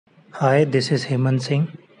Hi, this is Hemant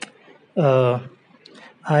Singh. Uh,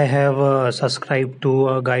 I have subscribed to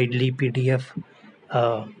a Guidely PDF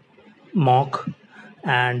uh, mock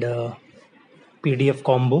and PDF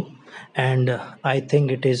combo, and I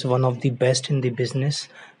think it is one of the best in the business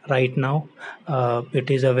right now. It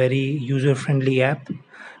is a very user-friendly app,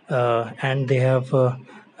 and they have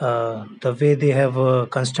the way they have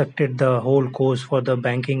constructed the whole course for the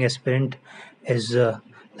banking aspirant is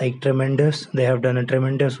like tremendous. They have done a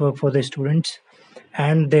tremendous work for the students,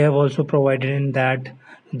 and they have also provided in that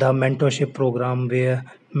the mentorship program where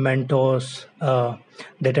mentors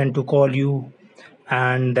they tend to call you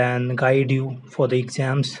and then guide you for the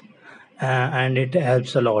exams, and it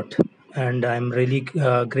helps a lot, and I'm really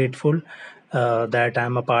grateful that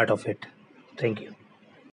I'm a part of it. Thank you.